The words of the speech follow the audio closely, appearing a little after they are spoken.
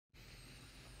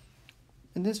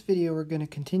In this video, we're going to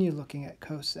continue looking at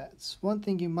cosets. One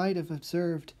thing you might have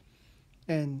observed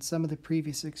in some of the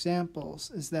previous examples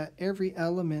is that every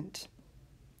element,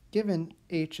 given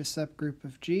H a subgroup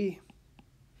of G,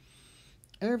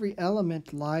 every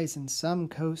element lies in some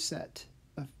coset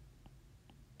of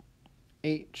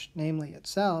H, namely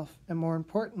itself, and more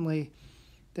importantly,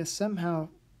 this somehow,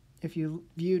 if you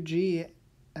view G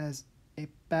as a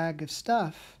bag of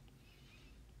stuff,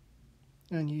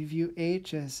 and you view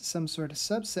H as some sort of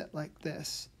subset like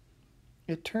this,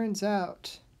 it turns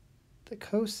out the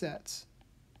cosets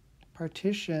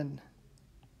partition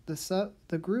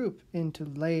the group into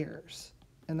layers.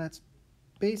 And that's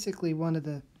basically one of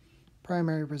the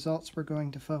primary results we're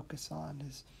going to focus on,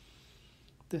 is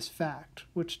this fact,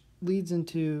 which leads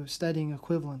into studying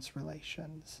equivalence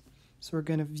relations. So we're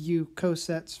going to view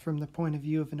cosets from the point of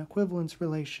view of an equivalence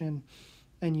relation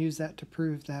and use that to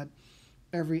prove that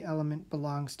every element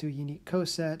belongs to a unique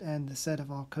coset, and the set of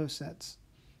all cosets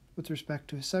with respect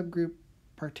to a subgroup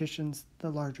partitions the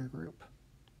larger group.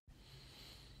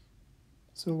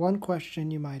 So one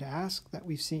question you might ask that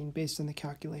we've seen based on the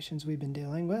calculations we've been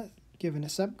dealing with, given a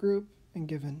subgroup and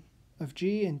given of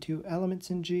G and two elements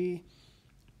in G,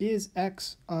 is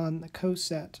X on the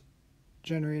coset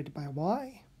generated by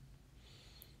Y?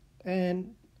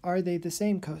 And are they the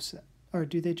same coset, or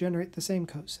do they generate the same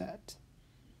coset?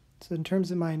 So in terms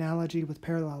of my analogy with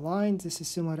parallel lines, this is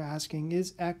similar to asking,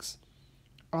 is X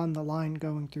on the line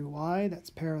going through Y that's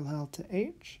parallel to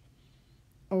H?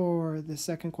 Or the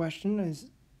second question is,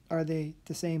 are they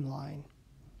the same line?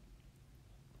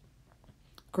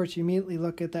 Of course, you immediately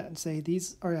look at that and say,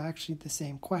 these are actually the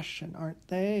same question, aren't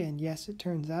they? And yes, it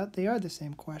turns out they are the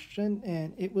same question,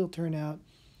 and it will turn out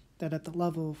that at the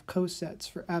level of cosets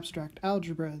for abstract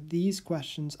algebra, these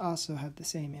questions also have the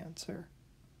same answer.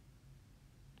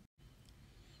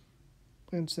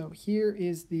 And so here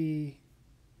is the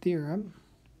theorem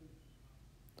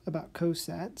about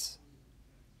cosets.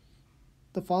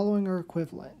 The following are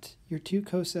equivalent. Your two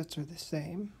cosets are the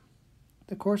same.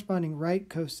 The corresponding right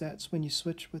cosets when you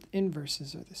switch with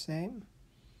inverses are the same.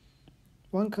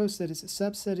 One coset is a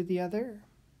subset of the other.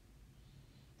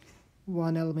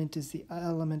 One element is the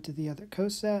element of the other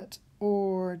coset,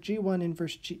 or G1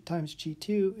 inverse times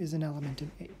G2 is an element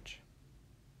of H.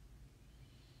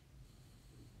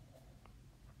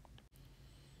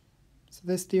 So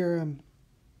this theorem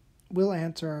will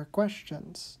answer our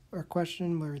questions. Our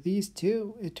question were these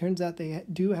two. It turns out they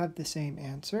do have the same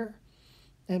answer,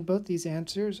 and both these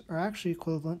answers are actually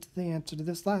equivalent to the answer to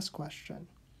this last question.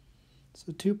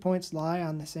 So 2 points lie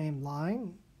on the same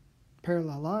line,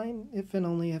 parallel line, if and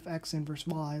only if X inverse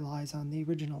Y lies on the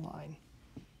original line.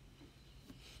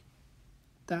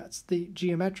 That's the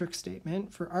geometric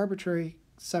statement. For arbitrary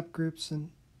subgroups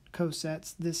and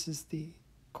cosets, this is the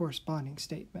corresponding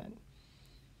statement.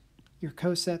 Your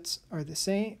cosets are the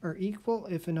same or equal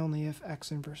if and only if X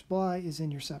inverse Y is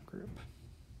in your subgroup.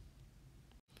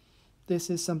 This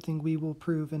is something we will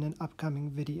prove in an upcoming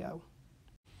video.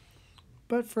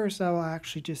 But first I will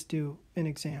actually just do an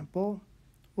example.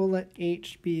 We'll let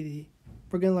H be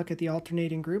we're going to look at the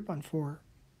alternating group on 4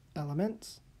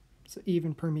 elements, so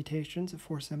even permutations of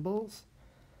 4 symbols.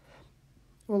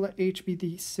 We'll let H be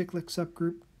the cyclic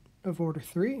subgroup of order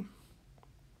 3.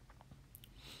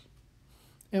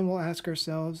 And we'll ask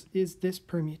ourselves, is this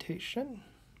permutation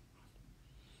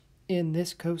in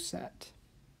this coset?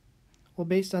 Well,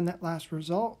 based on that last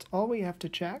result, all we have to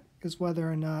check is whether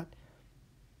or not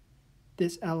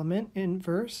this element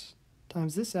inverse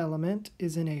times this element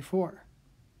is in A4.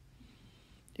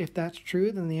 If that's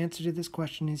true, then the answer to this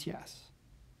question is yes.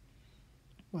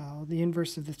 Well, the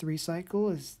inverse of the 3 cycle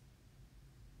is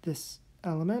this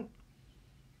element.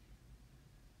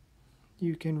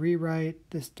 You can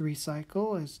rewrite this 3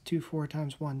 cycle as 2, 4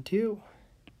 times 1, 2.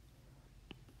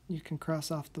 You can cross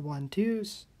off the 1,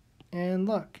 2's, and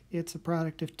look, it's a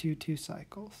product of 2, 2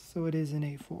 cycles, so it is in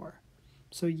A4.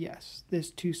 So yes,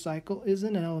 this 2 cycle is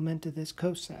an element of this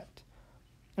coset,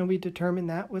 and we determine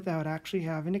that without actually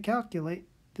having to calculate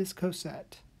this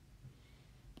coset,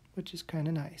 which is kind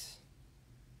of nice.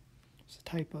 There's a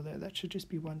typo there, that should just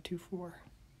be 1, 2, 4.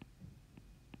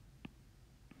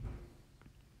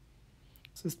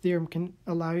 So this theorem can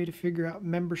allow you to figure out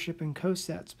membership in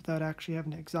cosets without actually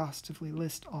having to exhaustively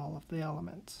list all of the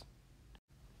elements.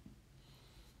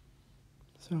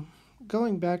 So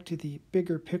going back to the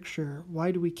bigger picture,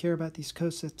 why do we care about these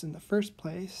cosets in the first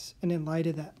place? And in light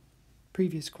of that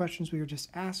previous questions we were just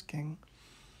asking,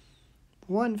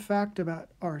 one fact about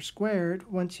R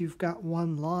squared, once you've got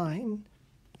one line,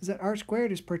 is that R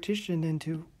squared is partitioned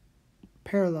into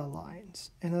parallel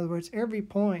lines. In other words, every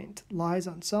point lies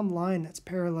on some line that's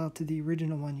parallel to the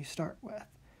original one you start with.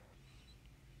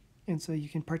 And so you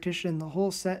can partition the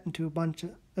whole set into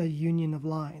a union of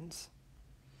lines.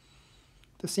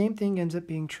 The same thing ends up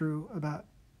being true about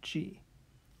G.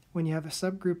 When you have a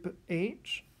subgroup of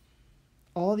H,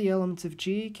 all the elements of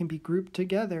G can be grouped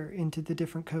together into the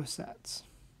different cosets.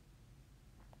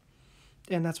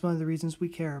 And that's one of the reasons we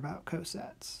care about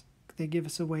cosets. They give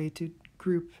us a way to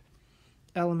group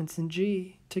elements in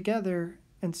G together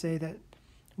and say that,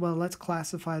 well, let's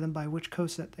classify them by which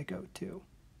coset they go to.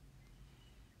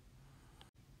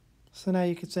 So now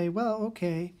you could say, well,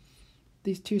 okay,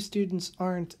 these two students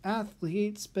aren't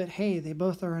athletes, but hey, they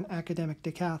both are an academic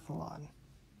decathlon.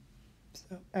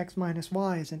 So X minus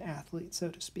Y is an athlete, so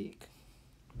to speak.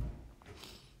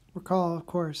 Recall, of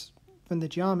course, from the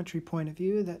geometry point of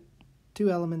view, that two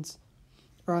elements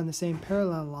are on the same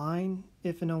parallel line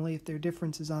if and only if their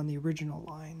difference is on the original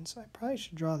line. So I probably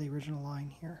should draw the original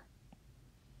line here.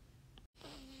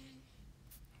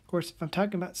 Of course, if I'm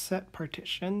talking about set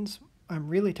partitions, I'm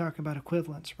really talking about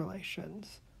equivalence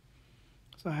relations.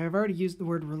 So I have already used the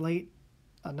word relate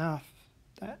enough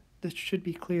that this should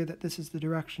be clear that this is the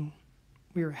direction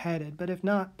we were headed. But if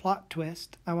not, plot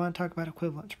twist, I want to talk about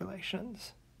equivalence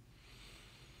relations.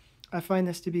 I find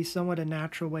this to be somewhat a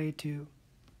natural way to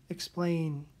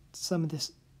explain some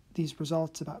of these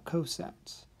results about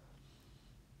cosets.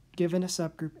 Given a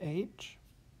subgroup H,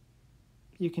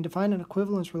 you can define an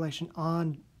equivalence relation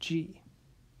on G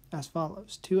as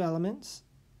follows. Two elements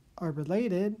are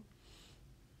related.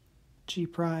 G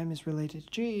prime is related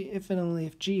to G if and only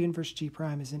if G inverse G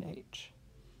prime is in H.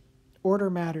 Order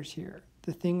matters here.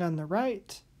 The thing on the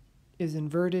right is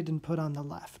inverted and put on the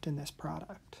left in this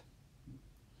product.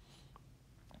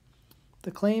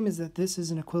 The claim is that this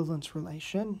is an equivalence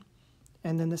relation,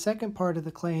 and then the second part of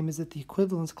the claim is that the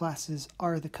equivalence classes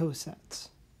are the cosets.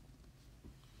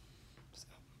 So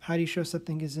how do you show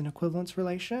something is an equivalence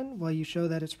relation? Well, you show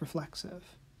that it's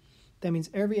reflexive. That means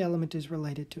every element is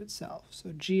related to itself,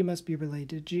 so G must be related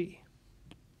to G.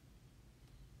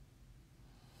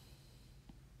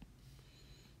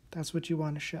 That's what you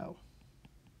want to show.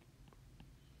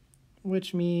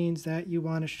 Which means that you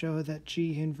want to show that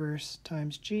G inverse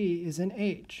times G is in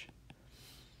H.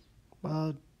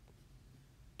 Well,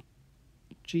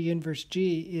 G inverse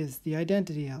G is the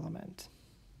identity element.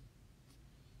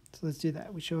 So let's do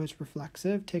that. We show it's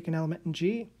reflexive. Take an element in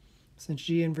G. Since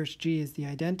G inverse G is the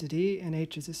identity and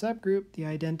H is a subgroup, the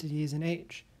identity is in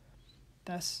H.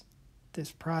 Thus,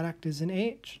 this product is in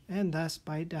H, and thus,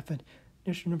 by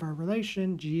definition of our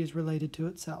relation, G is related to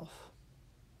itself.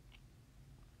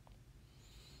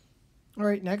 All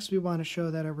right, next we want to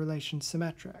show that a relation's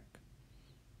symmetric.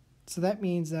 So that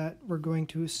means that we're going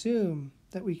to assume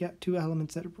that we get two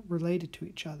elements that are related to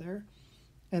each other,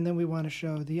 and then we want to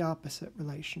show the opposite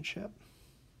relationship.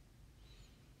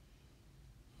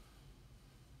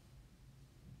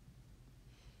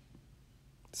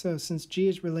 So since G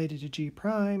is related to G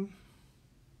prime,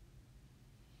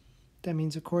 that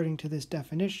means according to this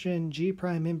definition, G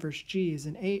prime inverse G is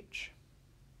in H.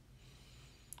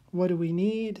 What do we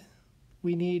need?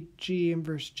 We need G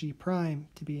inverse G prime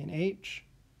to be in H.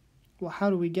 Well, how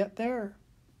do we get there?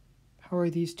 How are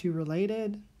these two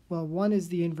related? Well, one is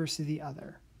the inverse of the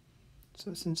other.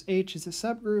 So since H is a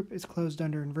subgroup, it's closed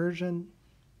under inversion.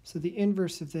 So the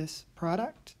inverse of this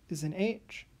product is in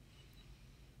H.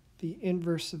 The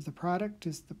inverse of the product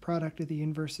is the product of the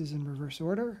inverses in reverse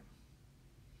order.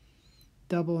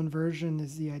 Double inversion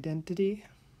is the identity.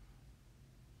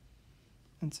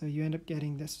 And so you end up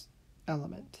getting this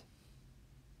element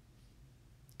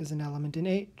as an element in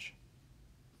H.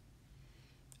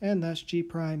 And thus G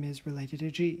prime is related to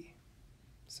G.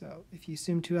 So if you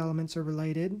assume two elements are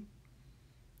related,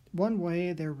 one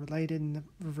way they're related in the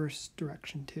reverse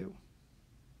direction too.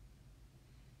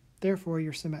 Therefore,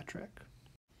 you're symmetric.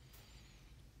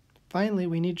 Finally,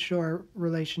 we need to show our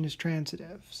relation is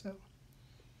transitive. So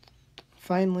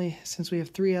finally, since we have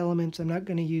three elements, I'm not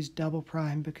going to use double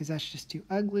prime because that's just too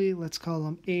ugly. Let's call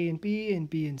them A and B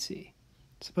and C.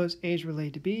 Suppose A is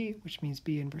related to B, which means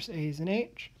B inverse A is in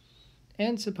H.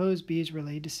 And suppose B is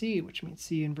related to C, which means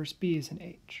C inverse B is in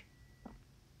H.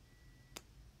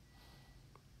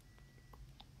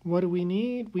 What do we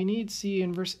need? We need C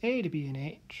inverse A to be in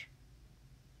H.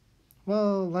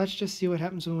 Well, let's just see what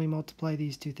happens when we multiply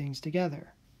these two things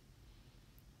together.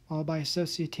 Well, by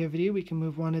associativity, we can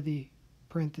move one of the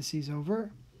parentheses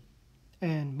over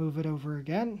and move it over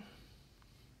again.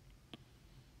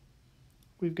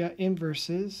 We've got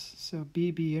inverses, so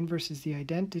B inverse is the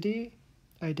identity.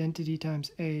 Identity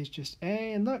times A is just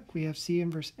A, and look, we have C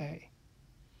inverse A.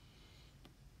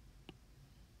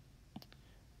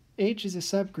 H is a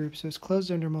subgroup, so it's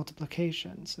closed under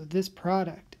multiplication. So this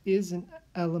product is an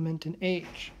element in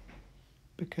H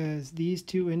because these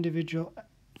two individual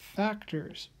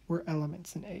factors were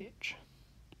elements in H.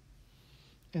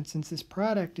 And since this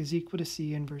product is equal to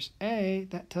C inverse A,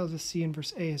 that tells us C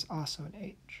inverse A is also in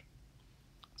H.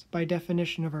 So by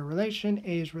definition of our relation,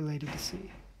 A is related to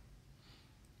C.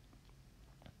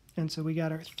 And so we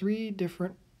got our three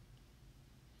different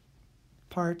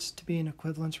parts to be an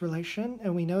equivalence relation,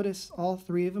 and we notice all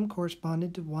three of them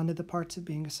corresponded to one of the parts of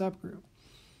being a subgroup.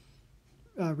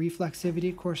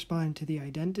 Reflexivity corresponded to the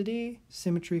identity,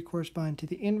 symmetry corresponded to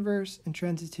the inverse, and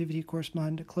transitivity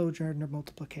corresponded to closure under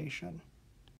multiplication.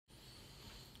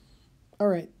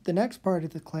 Alright, the next part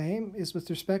of the claim is with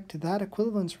respect to that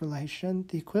equivalence relation,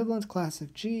 the equivalence class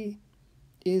of G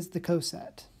is the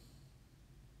coset.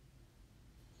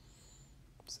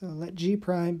 So let G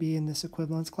prime be in this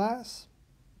equivalence class.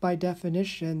 By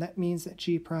definition, that means that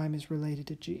G prime is related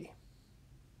to G.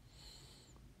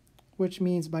 Which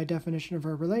means by definition of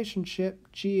our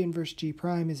relationship, G inverse G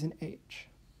prime is in H.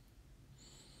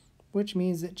 Which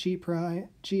means that G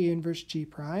inverse G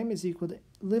prime is equal to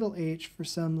little h for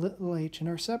some little h in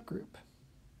our subgroup.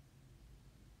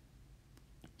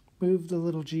 Move the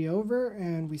little g over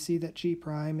and we see that G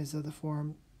prime is of the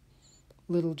form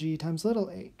little g times little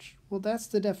h. Well, that's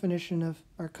the definition of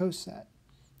our coset.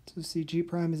 So see, G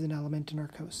prime is an element in our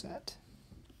coset.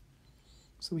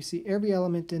 So we see every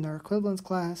element in our equivalence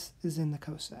class is in the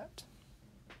coset.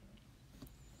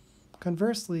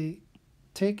 Conversely,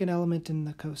 take an element in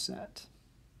the coset.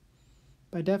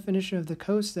 By definition of the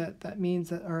coset, that means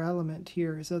that our element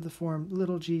here is of the form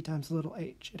little g times little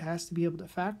h. It has to be able to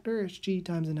factor as g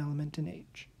times an element in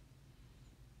h.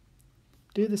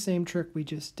 Do the same trick we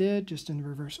just did, just in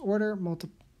reverse order.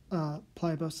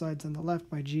 Multiply both sides on the left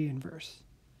by G inverse.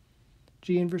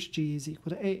 G inverse G is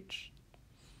equal to H.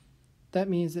 That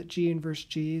means that G inverse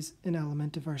G is an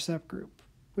element of our subgroup,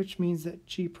 which means that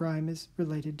G prime is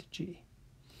related to G,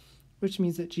 which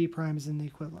means that G prime is in the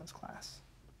equivalence class.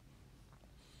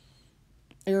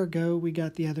 Ergo, we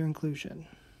got the other inclusion.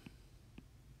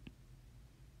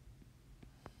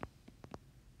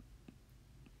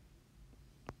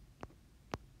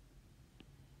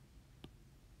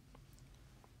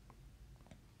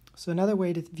 So another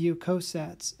way to view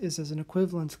cosets is as an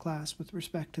equivalence class with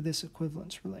respect to this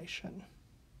equivalence relation.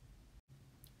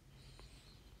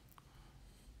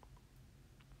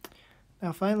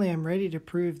 Now finally, I'm ready to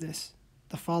prove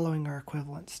the following our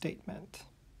equivalence statement.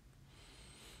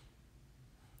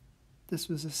 This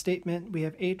was a statement, we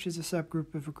have H as a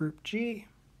subgroup of a group G.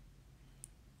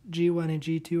 G1 and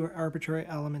G2 are arbitrary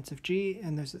elements of G,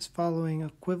 and there's this following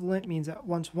equivalent, means that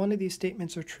once one of these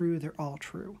statements are true, they're all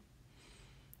true.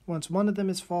 Once one of them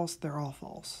is false, they're all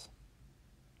false.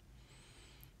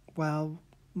 Well,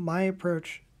 my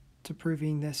approach to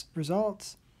proving this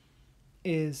results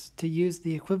is to use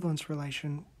the equivalence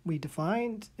relation we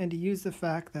defined and to use the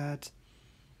fact that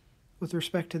with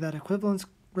respect to that equivalence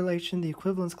relation, the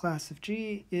equivalence class of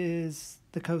G is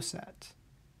the coset.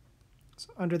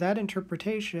 So under that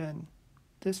interpretation,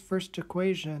 this first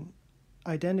equation,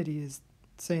 identity, is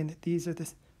saying that these are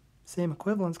the same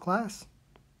equivalence class.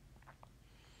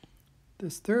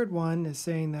 This third one is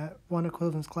saying that one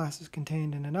equivalence class is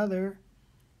contained in another.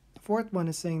 The fourth one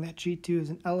is saying that G2 is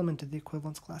an element of the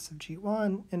equivalence class of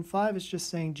G1. And 5 is just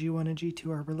saying G1 and G2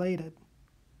 are related.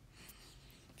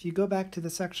 If you go back to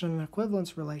the section on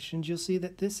equivalence relations, you'll see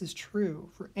that this is true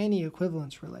for any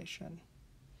equivalence relation.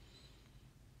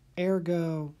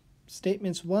 Ergo,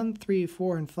 statements 1, 3,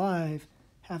 4, and 5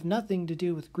 have nothing to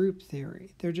do with group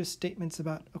theory. They're just statements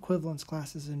about equivalence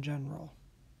classes in general.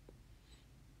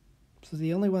 So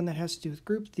the only one that has to do with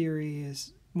group theory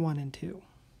is 1 and 2.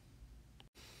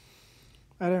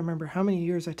 I don't remember how many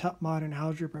years I taught modern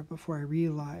algebra before I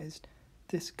realized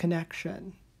this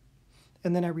connection.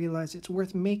 And then I realized it's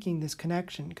worth making this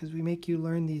connection because we make you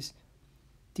learn these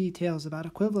details about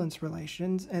equivalence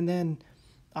relations, and then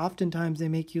oftentimes they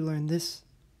make you learn this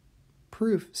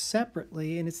proof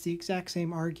separately, and it's the exact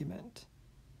same argument.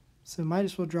 So might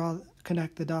as well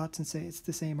connect the dots and say it's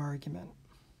the same argument.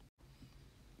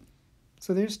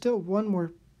 So there's still one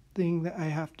more thing that I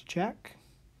have to check.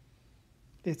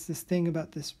 It's this thing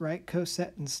about this right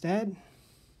coset instead.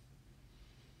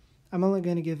 I'm only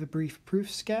going to give a brief proof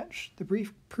sketch. The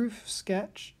brief proof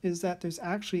sketch is that there's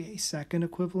actually a second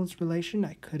equivalence relation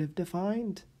I could have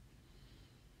defined,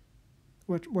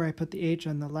 where I put the H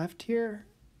on the left here.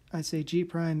 I say G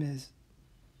prime is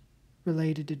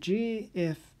related to G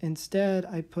if instead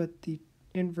I put the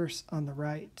inverse on the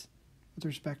right with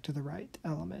respect to the right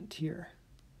element here.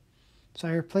 So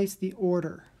I replace the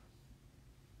order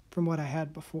from what I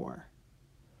had before.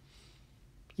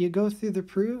 You go through the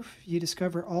proof, you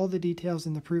discover all the details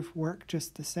in the proof work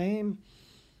just the same.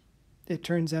 It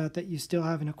turns out that you still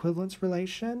have an equivalence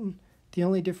relation. The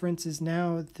only difference is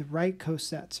now the right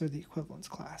cosets are the equivalence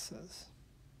classes.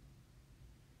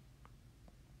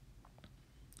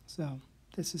 So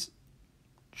this is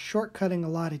shortcutting a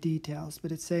lot of details,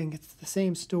 but it's saying it's the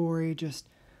same story, just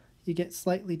you get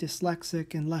slightly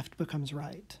dyslexic and left becomes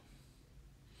right.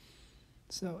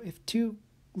 So if two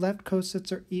left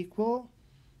cosets are equal,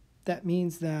 that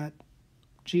means that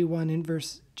G1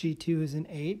 inverse G2 is in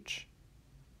H.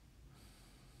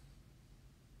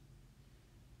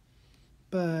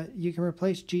 But you can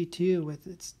replace G2 with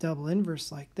its double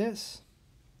inverse like this.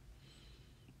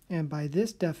 And by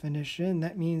this definition,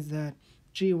 that means that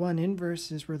G1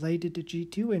 inverse is related to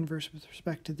G2 inverse with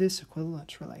respect to this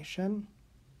equivalence relation.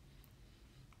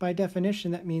 By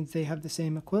definition, that means they have the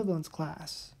same equivalence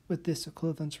class with this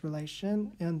equivalence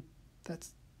relation, and that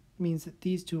means that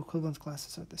these two equivalence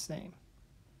classes are the same.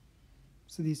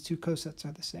 So these two cosets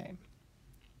are the same.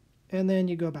 And then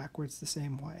you go backwards the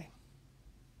same way.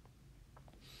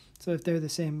 So if they're the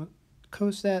same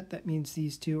coset, that means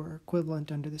these two are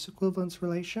equivalent under this equivalence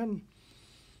relation.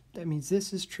 That means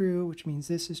this is true, which means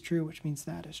this is true, which means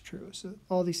that is true. So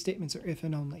all these statements are if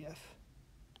and only if.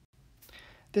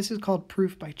 This is called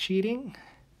proof by cheating,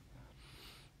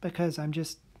 because I'm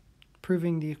just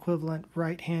proving the equivalent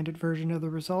right-handed version of the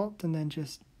result and then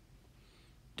just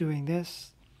doing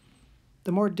this.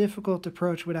 The more difficult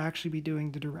approach would actually be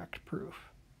doing the direct proof.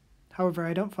 However,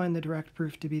 I don't find the direct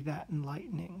proof to be that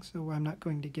enlightening, so I'm not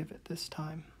going to give it this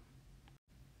time.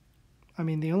 I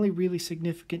mean, the only really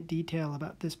significant detail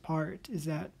about this part is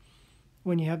that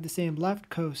when you have the same left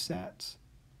cosets,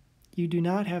 you do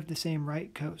not have the same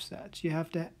right cosets. You have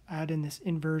to add in this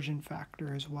inversion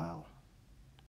factor as well.